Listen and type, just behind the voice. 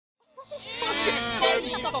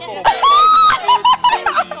Where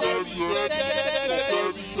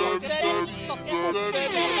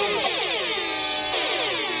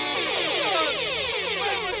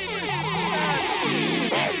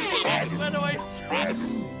do I stand?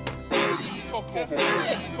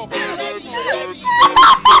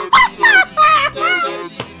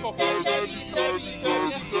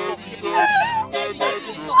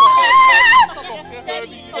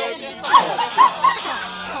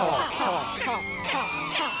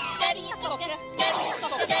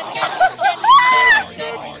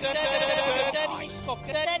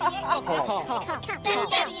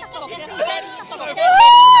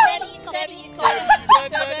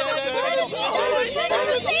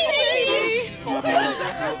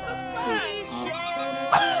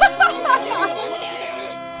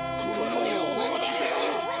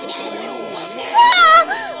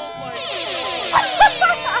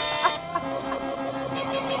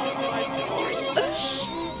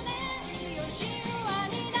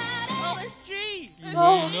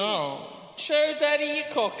 Oh no. Show Daddy your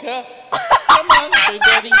cocker. Come on, show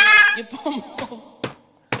Daddy your bum.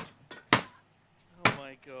 Oh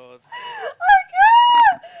my god. Oh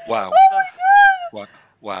god! Wow. Oh my god!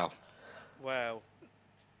 Wow. Wow.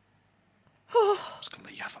 Just gonna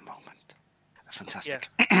let you have a moment. Fantastic.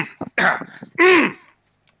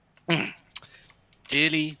 Yes.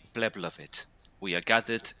 Dearly beloved, we are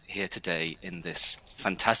gathered here today in this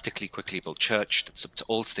fantastically quickly built church that's up to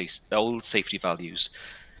all safety values.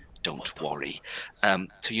 Don't worry.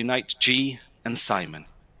 To unite G and Simon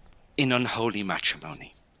in unholy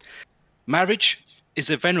matrimony. Marriage is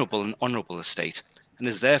a venerable and honourable estate, and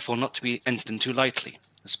is therefore not to be entered into lightly,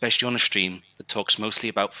 especially on a stream that talks mostly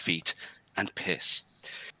about feet and piss.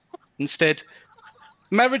 Instead,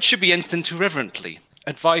 marriage should be entered into reverently,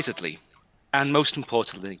 advisedly, and most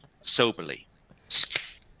importantly, soberly.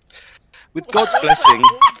 With God's blessing...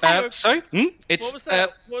 sorry? It's, what was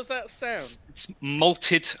that? What was that sound? It's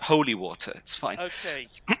malted holy water. It's fine. Okay.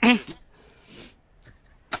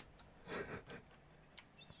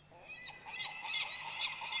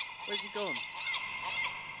 Where's he gone?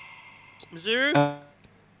 Mizzou?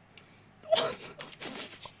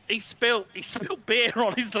 He spilled beer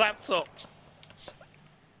on his laptop.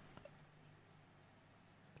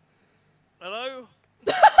 Hello?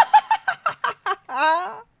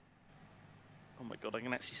 Oh my god, I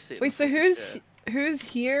can actually sit. Wait, so who's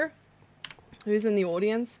here? Who's in the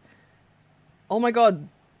audience? Oh my god.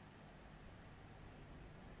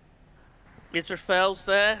 Israfel's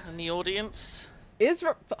there in the audience.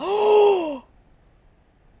 Israel. Oh!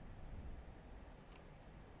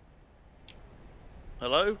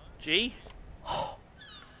 Hello? G?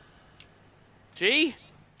 G?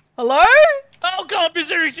 Hello? Oh god,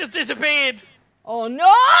 Missouri's just disappeared! Oh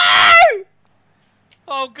no!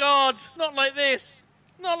 Oh god, not like this!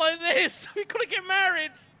 Not like this! We gotta get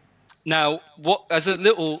married! Now, what as a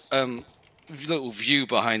little view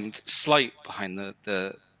behind the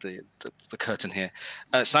curtain here,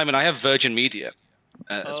 Simon, I have Virgin Media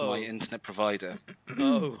as my internet provider.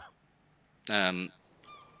 Oh.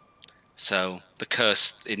 So the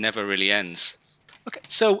curse, it never really ends. Okay,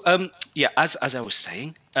 so yeah, as I was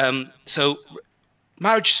saying, so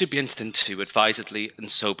marriage should be entered into advisedly and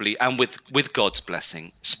soberly, and with God's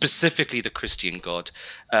blessing, specifically the Christian God,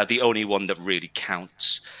 the only one that really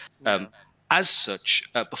counts. As such,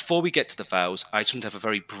 before we get to the vows, I just want to have a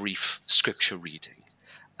very brief scripture reading.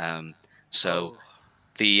 The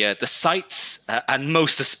sights and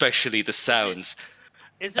most especially the sounds.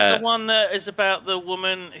 Is it the one that is about the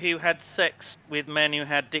woman who had sex with men who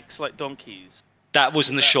had dicks like donkeys? That was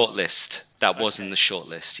in the short list. That was in the short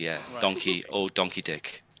list, yeah. Right. Donkey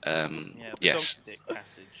dick. Yes. Donkey dick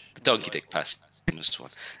passage. The donkey dick passage. Famous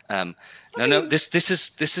one. No. This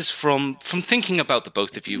is from thinking about the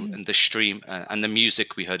both of you and the stream and the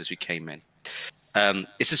music we heard as we came in.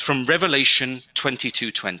 This is from Revelation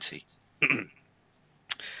 22:20.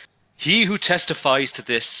 He who testifies to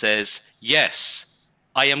this says, "Yes,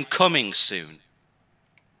 I am coming soon.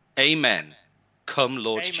 Amen. Come,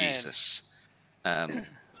 Lord Jesus."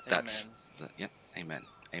 That's amen.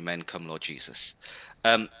 Amen. Come, Lord Jesus.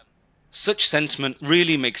 Such sentiment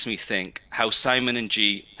really makes me think how Simon and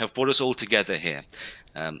G have brought us all together here.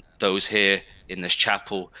 Those here in this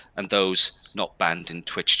chapel and those not banned in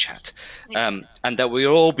Twitch chat. And that we're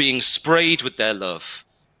all being sprayed with their love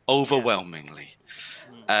overwhelmingly.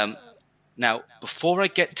 Now, before I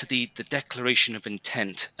get to the declaration of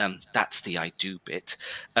intent, that's the I do bit.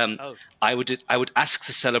 I would ask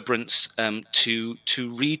the celebrants to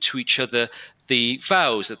read to each other the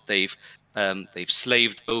vows that they've they've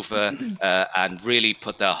slaved over and really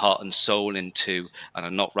put their heart and soul into, and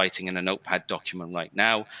I'm not writing in a notepad document right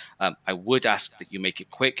now. I would ask that you make it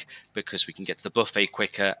quick because we can get to the buffet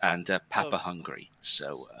quicker and Papa hungry.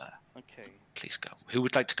 So Okay. please go. Who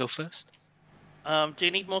would like to go first? Do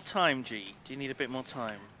you need more time, G? Do you need a bit more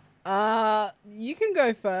time? You can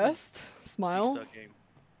go first. Smile. G-Star game.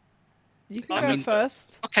 You can go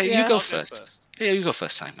first. Okay, Yeah. you go I'll first. Yeah, you go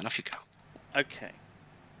first, Simon. Off you go. Okay.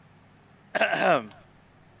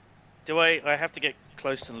 Do I have to get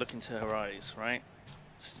close and look into her eyes, right?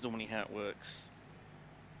 This is normally how it works.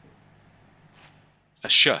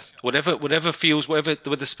 Sure. Whatever feels, where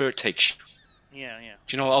the spirit takes you. Yeah, yeah.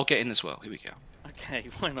 Do you know what? I'll get in as well. Here we go. Okay,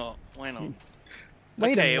 why not? Why not?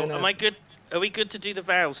 Wait okay, a minute. am I good? Are we good to do the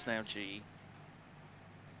vows now, G?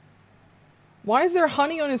 Why is there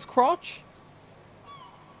honey on his crotch?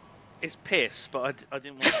 It's piss, but I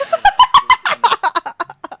didn't want to.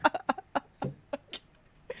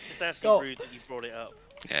 It's actually rude that you brought it up.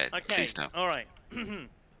 Yeah, Okay, please don't. all right.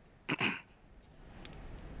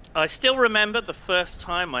 I still remember the first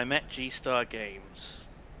time I met G-Star Games.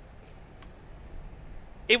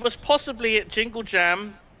 It was possibly at Jingle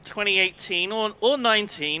Jam 2018 or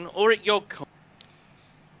 19 or at Yogscast.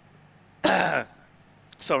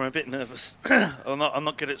 Sorry, I'm a bit nervous. I'm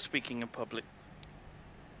not good at speaking in public.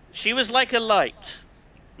 She was like a light,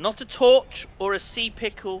 not a torch or a sea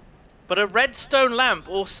pickle, but a redstone lamp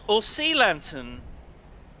or sea lantern.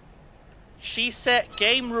 She set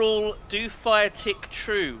game rule do fire tick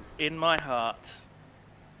true in my heart.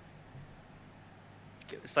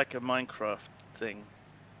 It's like a Minecraft thing.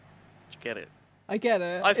 Did you get it? I get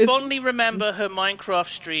it. I fondly remember her Minecraft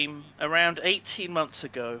stream around 18 months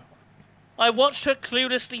ago. I watched her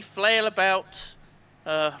cluelessly flail about,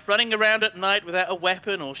 running around at night without a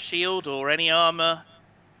weapon or shield or any armor,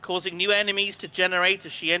 causing new enemies to generate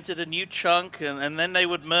as she entered a new chunk, and then they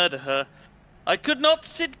would murder her. I could not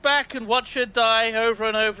sit back and watch her die over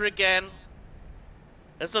and over again.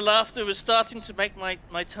 As the laughter was starting to make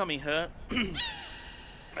my tummy hurt,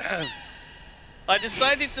 I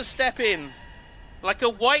decided to step in, like a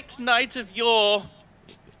white knight of yore,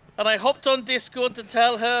 and I hopped on Discord to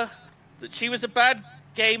tell her that she was a bad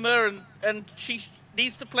gamer and she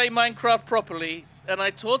needs to play Minecraft properly, and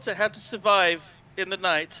I taught her how to survive in the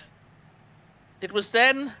night. It was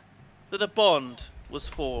then that a bond was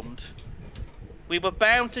formed. We were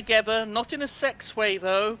bound together, not in a sex way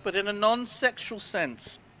though, but in a non-sexual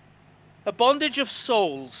sense. A bondage of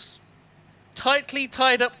souls, tightly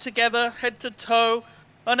tied up together, head to toe,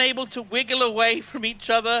 unable to wiggle away from each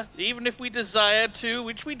other, even if we desired to,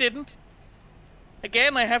 which we didn't.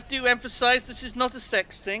 Again, I have to emphasize this is not a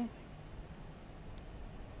sex thing.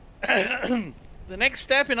 The next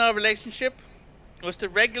step in our relationship was to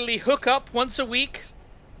regularly hook up once a week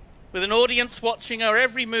with an audience watching our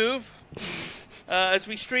every move as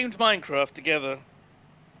we streamed Minecraft together.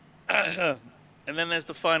 And then there's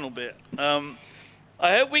the final bit. I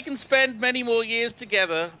hope we can spend many more years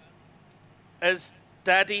together as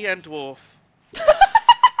Daddy and Dwarf.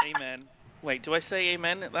 Amen. Wait, do I say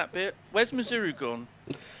amen at that bit? Where's Mizuru gone?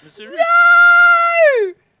 Mizuru?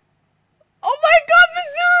 No! Oh my god,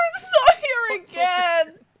 Mizuru's not here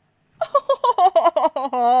again!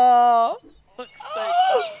 Oh. Fuck's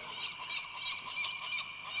sake.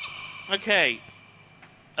 Okay.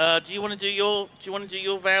 Do you want to do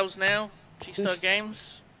your vows now? G-Star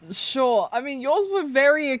Games? Sure. I mean, yours were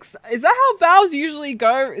very is that how vows usually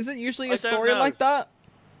go? Is it usually a story like that?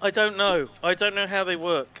 I don't know. I don't know how they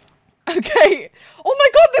work. Okay. Oh my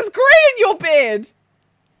god, there's grey in your beard!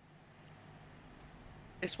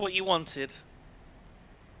 It's what you wanted.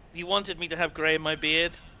 You wanted me to have grey in my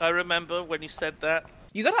beard. I remember when you said that.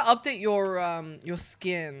 You gotta update your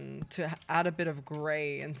skin to add a bit of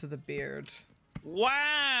grey into the beard.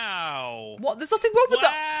 Wow! What? There's nothing wrong with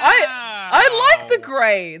that. I like the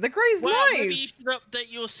grey. The grey's well, nice. Maybe you should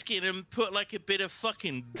update your skin and put like a bit of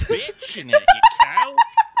fucking bitch in it, you cow.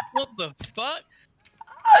 What the fuck?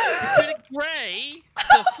 A bit of grey?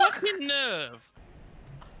 The fucking nerve.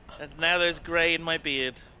 And now there's grey in my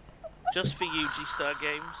beard. Just for you, G-Star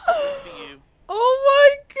Games. Just for you. Oh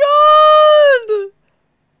my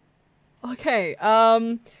god! Okay,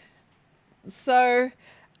 so,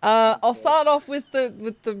 I'll start off with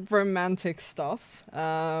the romantic stuff.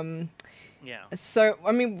 Yeah. So,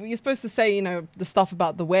 I mean, you're supposed to say, you know, the stuff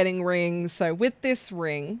about the wedding ring. So, with this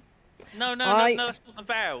ring... No, that's not the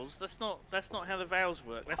vows. That's not how the vows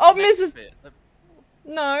work. That's Oh, the next Mrs. bit.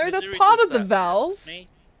 No, that's Missouri part does of the that. vows. Me?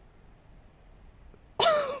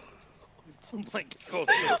 Oh my god.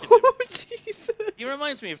 Oh, Jesus. He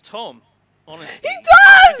reminds me of Tom, honestly. He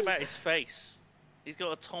does! Think about his face. He's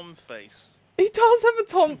got a Tom face. He does have a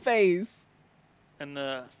Tom face. And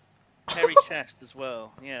the hairy chest as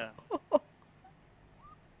well. Yeah.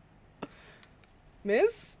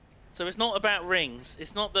 Miss? So it's not about rings.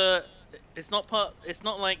 It's not the. It's not part. It's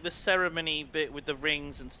not like the ceremony bit with the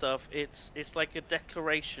rings and stuff. It's like a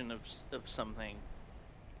declaration of something.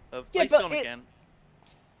 Yeah, he's but gone again.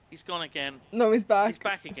 He's gone again. No, he's back. He's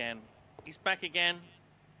back again. He's back again.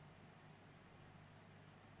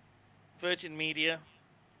 Virgin Media.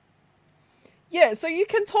 Yeah, so you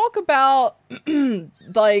can talk about,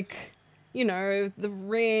 like, you know, the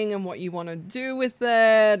ring and what you want to do with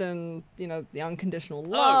it, and, you know, the unconditional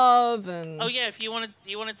love, and... Oh yeah, if you want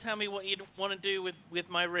to tell me what you'd want to do with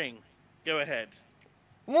my ring, go ahead.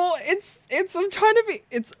 Well, I'm trying to be,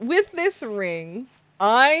 it's, with this ring,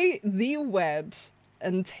 I thee wed,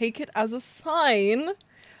 and take it as a sign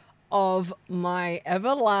of my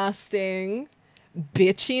everlasting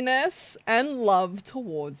bitchiness and love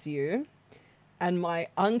towards you. And my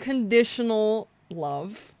unconditional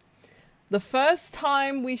love. The first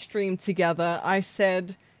time we streamed together, I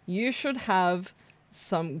said you should have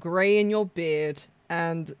some grey in your beard,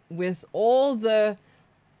 and with all the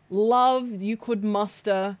love you could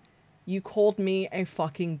muster, you called me a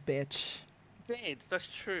fucking bitch. Did, that's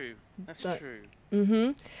true. That's true.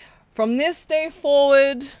 Mm-hmm. From this day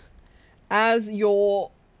forward, as your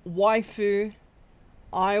waifu,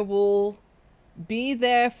 I will be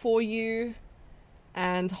there for you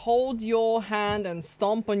and hold your hand and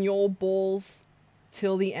stomp on your balls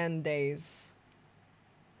till the end days.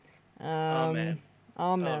 Amen.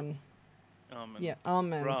 Amen. Ramen. Yeah,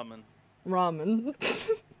 amen. Ramen. Ramen.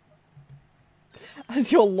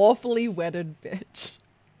 As your lawfully wedded bitch.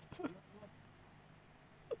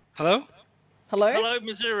 Hello? Hello? Hello,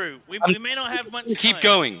 Mizuru. We may not have much time. Keep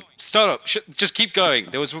going. Start up. Just keep going.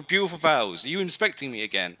 There was beautiful vows. Are you inspecting me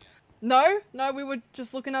again? No, we were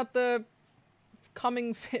just looking at the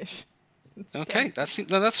coming fish. Okay,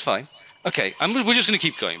 that's fine. Okay, we're just going to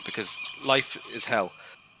keep going because life is hell.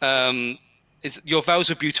 Your vows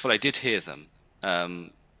were beautiful. I did hear them.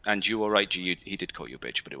 And you were right. He did call you a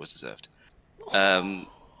bitch, but it was deserved. Are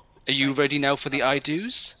you ready now for the I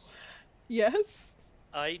do's? Yes.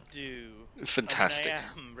 I do. Fantastic. I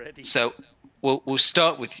am ready. So we'll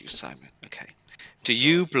start with you, Simon. Okay. Do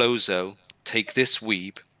you, Blozo, take this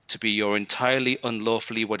weeb to be your entirely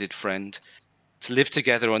unlawfully wedded friend, to live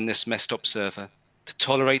together on this messed up server, to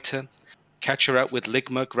tolerate her, catch her out with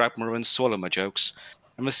Ligma, Grabma, and Swallower jokes,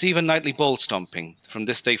 and receive a nightly ball stomping from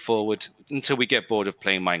this day forward until we get bored of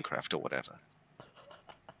playing Minecraft or whatever?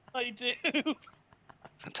 I do.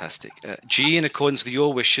 Fantastic. G, in accordance with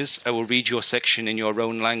your wishes, I will read your section in your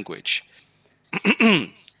own language.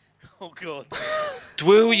 Oh god.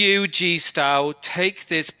 Do you, G-Style, take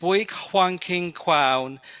this big wanking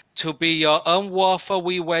clown to be your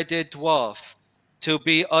unlawfully wedded dwarf, to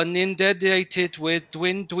be inundated with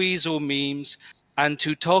Dwin Dweezil memes, and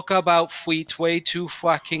to talk about feet way too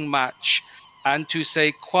fucking much, and to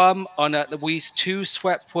say quam on at least 2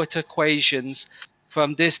 sweat-put equations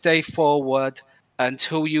from this day forward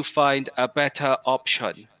until you find a better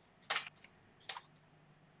option?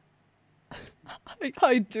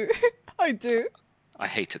 I do. I do. I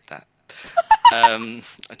hated that. I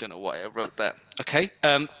don't know why I wrote that. Okay.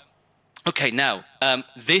 Okay. Now,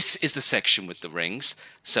 this is the section with the rings.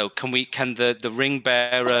 So, can the ring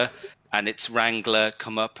bearer and its wrangler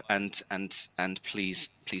come up and please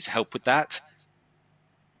help with that?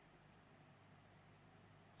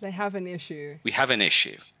 They have an issue. We have an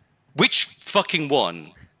issue. Which fucking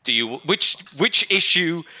one do you? Which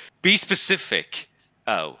issue? Be specific.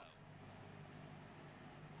 Oh.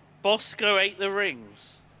 Bosco ate the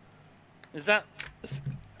rings. Is that...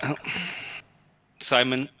 Oh.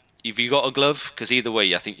 Simon, have you got a glove? Because either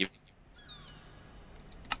way, I think you...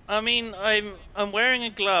 I mean, I'm wearing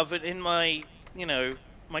a glove in my... You know,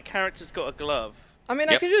 my character's got a glove. I mean,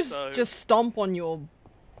 Yep. I could just stomp on your...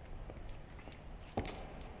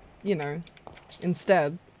 You know,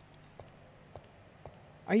 instead.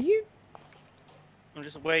 Are you... I'm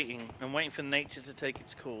just waiting. I'm waiting for nature to take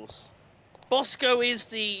its course. Bosco is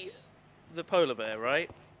the polar bear,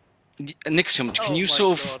 right? Nixium, can Oh you my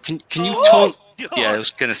sort of God. can you Oh taunt? God. Yeah, I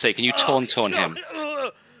was gonna say, can you taunt on him?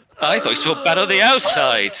 God. I thought he smelled bad on the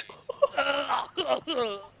outside.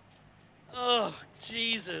 Oh,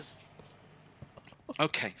 Jesus.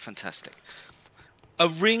 Okay, fantastic. A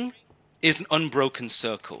ring is an unbroken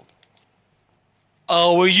circle.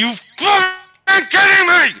 Oh, are you fucking kidding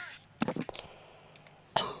me?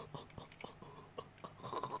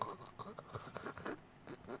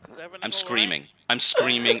 Is everything I'm all screaming. I'm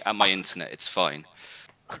screaming at my internet. It's fine.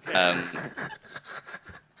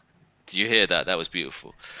 Did you hear that? That was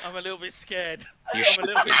beautiful. I'm a little bit scared. You I'm a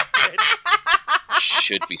little bit scared.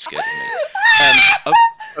 should be scared of me.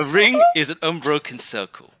 A ring is an unbroken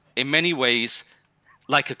circle, in many ways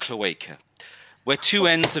like a cloaca, where two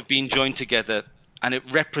ends have been joined together, and it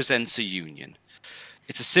represents a union.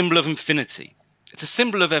 It's a symbol of infinity. It's a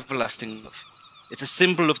symbol of everlasting love. It's a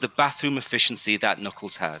symbol of the bathroom efficiency that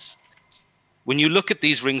Knuckles has. When you look at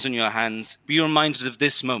these rings on your hands, be reminded of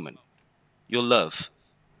this moment, your love,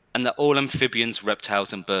 and that all amphibians,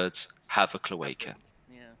 reptiles, and birds have a cloaca.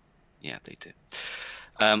 Yeah, they do.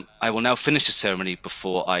 I will now finish the ceremony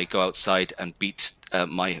before I go outside and beat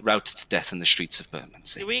my router to death in the streets of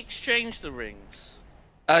Bermondsey. Do we exchange the rings?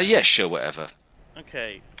 Yeah, sure, whatever.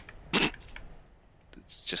 Okay.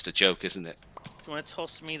 It's just a joke, isn't it? Do you want to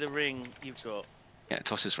toss me the ring you've got? Yeah,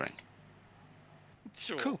 toss his ring.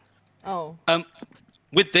 Sure. Cool. Oh.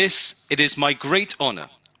 With this, it is my great honor,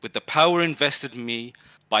 with the power invested in me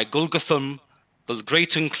by Gulgathum, the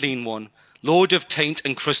great unclean one, Lord of taint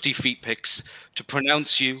and crusty feet picks, to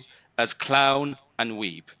pronounce you as clown and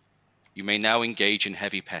weeb. You may now engage in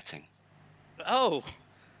heavy petting. Oh.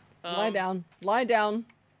 Lie down. Lie down.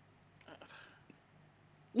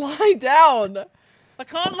 Lie down! I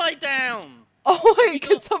can't lie down! Oh wait,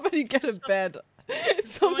 can somebody get a bed?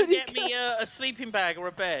 Someone get me a sleeping bag or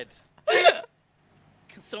a bed.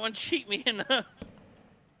 Can someone cheat me in a...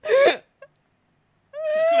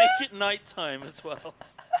 Make it nighttime as well.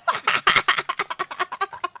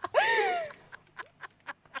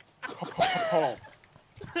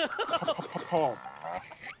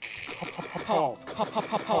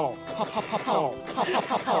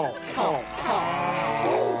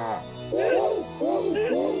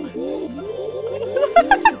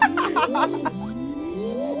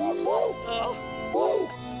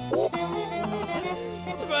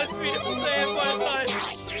 It's the most beautiful day of my life.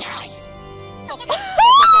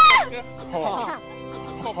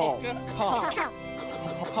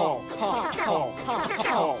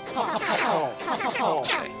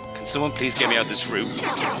 Okay. Can someone please get me out of this room?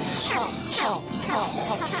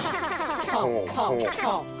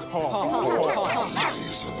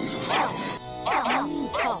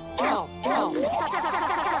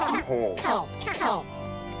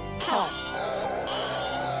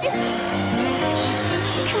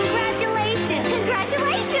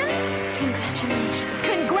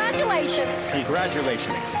 Congratulations! Congratulations! Congratulations! Congratulations!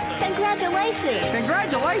 Congratulations!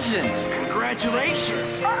 Congratulations! Congratulations!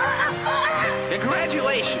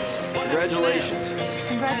 Congratulations! Congratulations!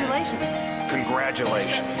 Congratulations!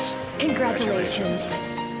 Congratulations! Congratulations!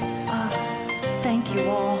 Thank you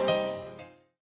all.